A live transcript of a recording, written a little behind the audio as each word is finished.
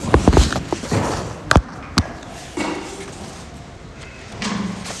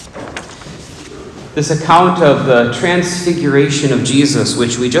this account of the transfiguration of Jesus,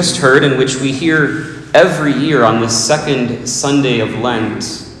 which we just heard and which we hear every year on the second Sunday of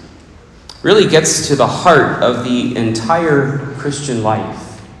Lent, really gets to the heart of the entire Christian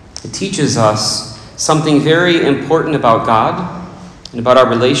life. It teaches us something very important about God and about our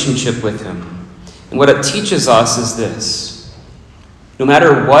relationship with Him. And what it teaches us is this: no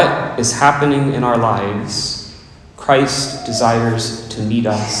matter what is happening in our lives, Christ desires to meet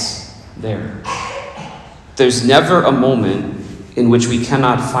us there. There's never a moment in which we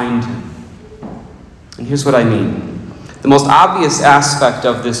cannot find Him. And here's what I mean. The most obvious aspect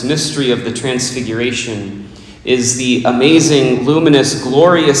of this mystery of the Transfiguration is the amazing, luminous,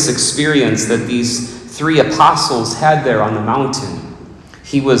 glorious experience that these three apostles had there on the mountain.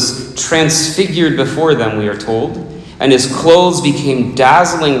 He was transfigured before them, we are told, and his clothes became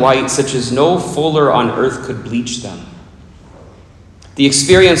dazzling white, such as no fuller on earth could bleach them. The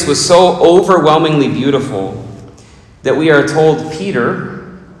experience was so overwhelmingly beautiful that we are told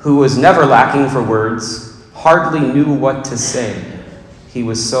Peter, who was never lacking for words, hardly knew what to say. He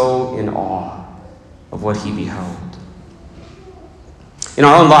was so in awe of what he beheld. In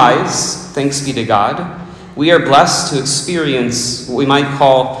our own lives, thanks be to God, we are blessed to experience what we might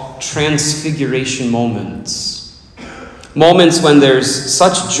call transfiguration moments. Moments when there's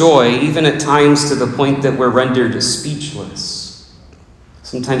such joy, even at times to the point that we're rendered speechless.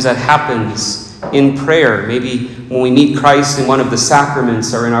 Sometimes that happens in prayer, maybe when we meet Christ in one of the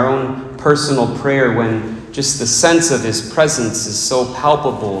sacraments or in our own personal prayer, when just the sense of His presence is so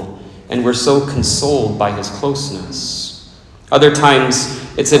palpable and we're so consoled by His closeness. Other times,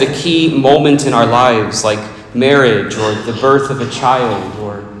 it's at a key moment in our lives, like marriage or the birth of a child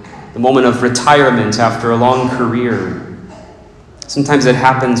or the moment of retirement after a long career. Sometimes it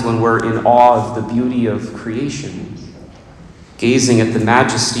happens when we're in awe of the beauty of creation, gazing at the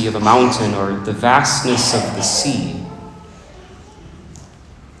majesty of a mountain or the vastness of the sea.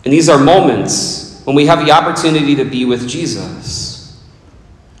 And these are moments when we have the opportunity to be with Jesus.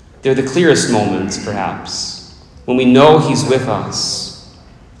 They're the clearest moments, perhaps, when we know He's with us.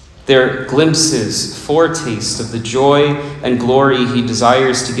 They're glimpses, foretastes of the joy and glory He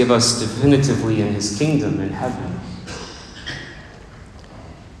desires to give us definitively in His kingdom in heaven.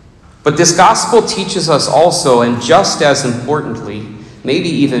 But this gospel teaches us also, and just as importantly, maybe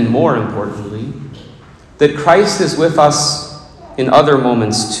even more importantly, that Christ is with us in other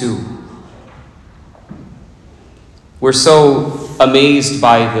moments too. We're so amazed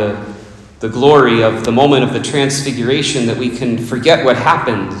by the glory of the moment of the Transfiguration that we can forget what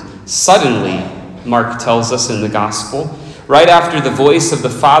happened suddenly, Mark tells us in the Gospel. Right after the voice of the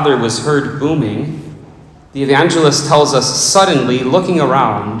Father was heard booming, the evangelist tells us suddenly, looking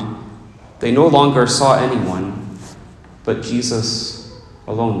around, they no longer saw anyone but Jesus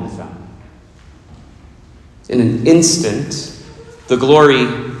alone with them. In an instant, the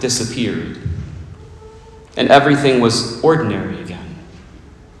glory disappeared. And everything was ordinary again.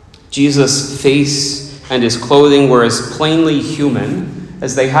 Jesus' face and his clothing were as plainly human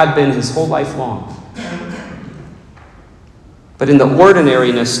as they had been his whole life long. But in the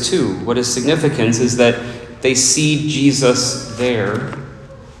ordinariness, too, what is significant is that they see Jesus there,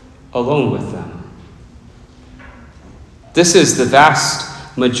 alone with them. This is the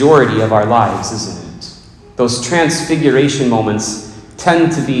vast majority of our lives, isn't it? Those transfiguration moments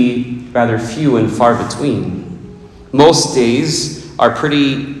tend to be rather few and far between. Most days are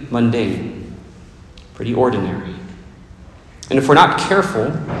pretty mundane, pretty ordinary. And if we're not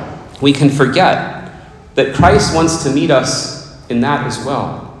careful, we can forget that Christ wants to meet us in that as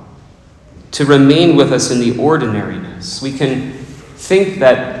well, to remain with us in the ordinariness. We can think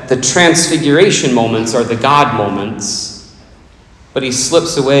that the transfiguration moments are the God moments, but he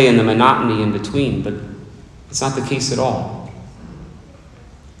slips away in the monotony in between. But it's not the case at all.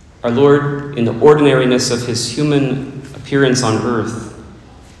 Our Lord, in the ordinariness of his human appearance on earth,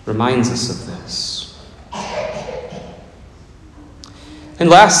 reminds us of this. And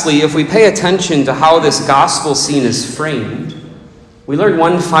lastly, if we pay attention to how this gospel scene is framed, we learn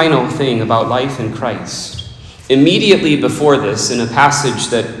one final thing about life in Christ. Immediately before this, in a passage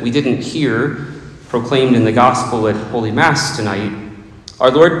that we didn't hear proclaimed in the gospel at Holy Mass tonight,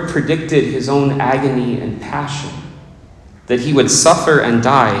 our Lord predicted his own agony and passion, that he would suffer and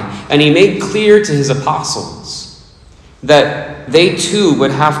die. And he made clear to his apostles that they too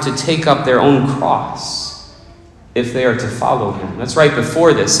would have to take up their own cross if they are to follow him. That's right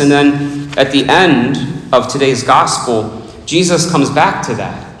before this. And then at the end of today's gospel, Jesus comes back to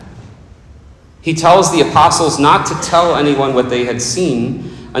that. He tells the apostles not to tell anyone what they had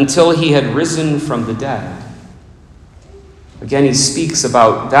seen until he had risen from the dead. Again, he speaks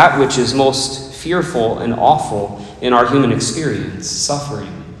about that which is most fearful and awful in our human experience,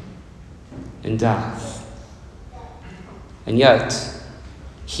 suffering and death. And yet,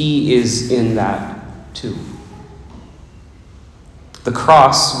 he is in that too. The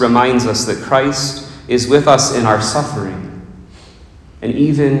cross reminds us that Christ is with us in our suffering and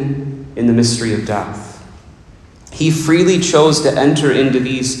even in the mystery of death. He freely chose to enter into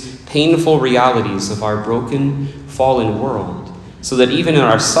these painful realities of our broken, fallen world so that even in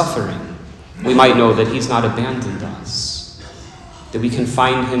our suffering, we might know that he's not abandoned us, that we can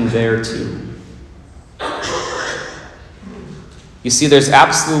find him there too. You see, there's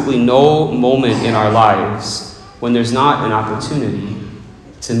absolutely no moment in our lives when there's not an opportunity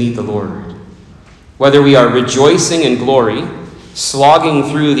to meet the Lord. Whether we are rejoicing in glory,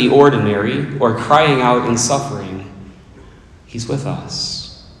 slogging through the ordinary, or crying out in suffering, he's with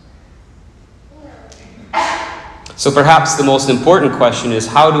us. So perhaps the most important question is,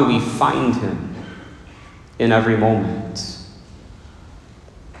 how do we find him in every moment?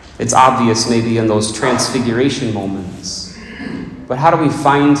 It's obvious maybe in those transfiguration moments. But how do we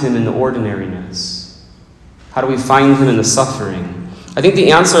find him in the ordinariness? How do we find him in the suffering? I think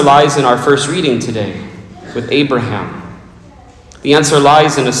the answer lies in our first reading today with Abraham. The answer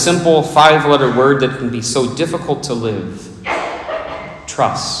lies in a simple 5-letter word that can be so difficult to live: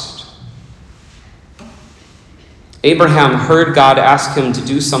 trust. Abraham heard God ask him to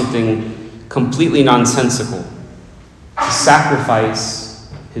do something completely nonsensical, to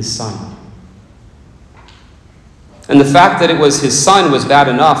sacrifice his son. And the fact that it was his son was bad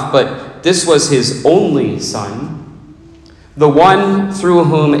enough, but this was his only son, the one through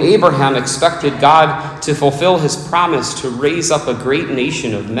whom Abraham expected God to fulfill his promise to raise up a great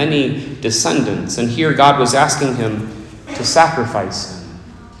nation of many descendants. And here God was asking him to sacrifice him.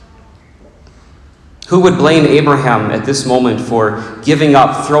 Who would blame Abraham at this moment for giving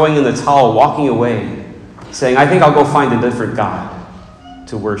up, throwing in the towel, walking away, saying, I think I'll go find a different God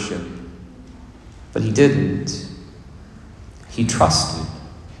to worship? But he didn't. He trusted.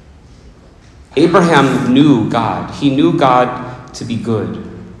 Abraham knew God. He knew God to be good.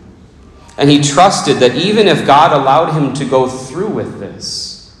 And he trusted that even if God allowed him to go through with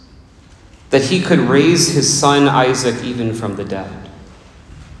this, that he could raise his son Isaac even from the dead.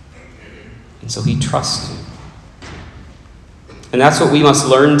 And so he trusted. And that's what we must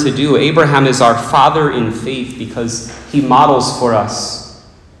learn to do. Abraham is our father in faith because he models for us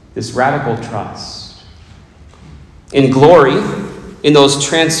this radical trust. In glory, in those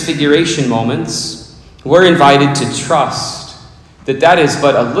transfiguration moments, we're invited to trust that is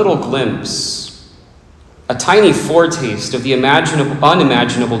but a little glimpse, a tiny foretaste of the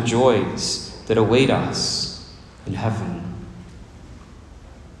unimaginable joys that await us in heaven.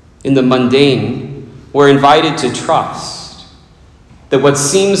 In the mundane, we're invited to trust that what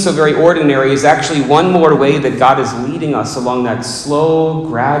seems so very ordinary is actually one more way that God is leading us along that slow,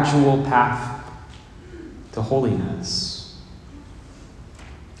 gradual path to holiness.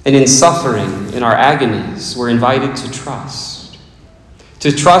 And in suffering, in our agonies, we're invited to trust.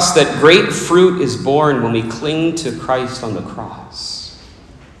 To trust that great fruit is born when we cling to Christ on the cross.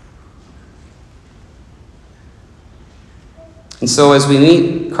 And so as we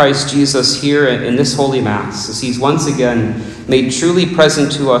meet Christ Jesus here in this Holy Mass, as he's once again made truly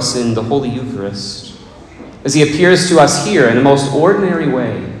present to us in the Holy Eucharist, as he appears to us here in the most ordinary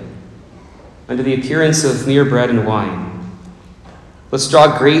way, under the appearance of mere bread and wine, let's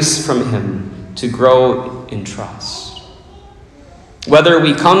draw grace from him to grow in trust. Whether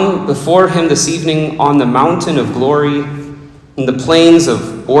we come before him this evening on the mountain of glory, in the plains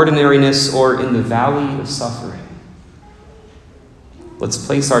of ordinariness, or in the valley of suffering, let's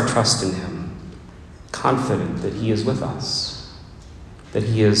place our trust in him, confident that he is with us, that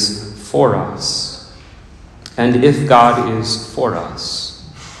he is for us. And if God is for us,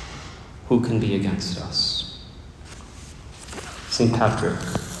 who can be against us? St. Patrick,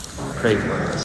 pray for us.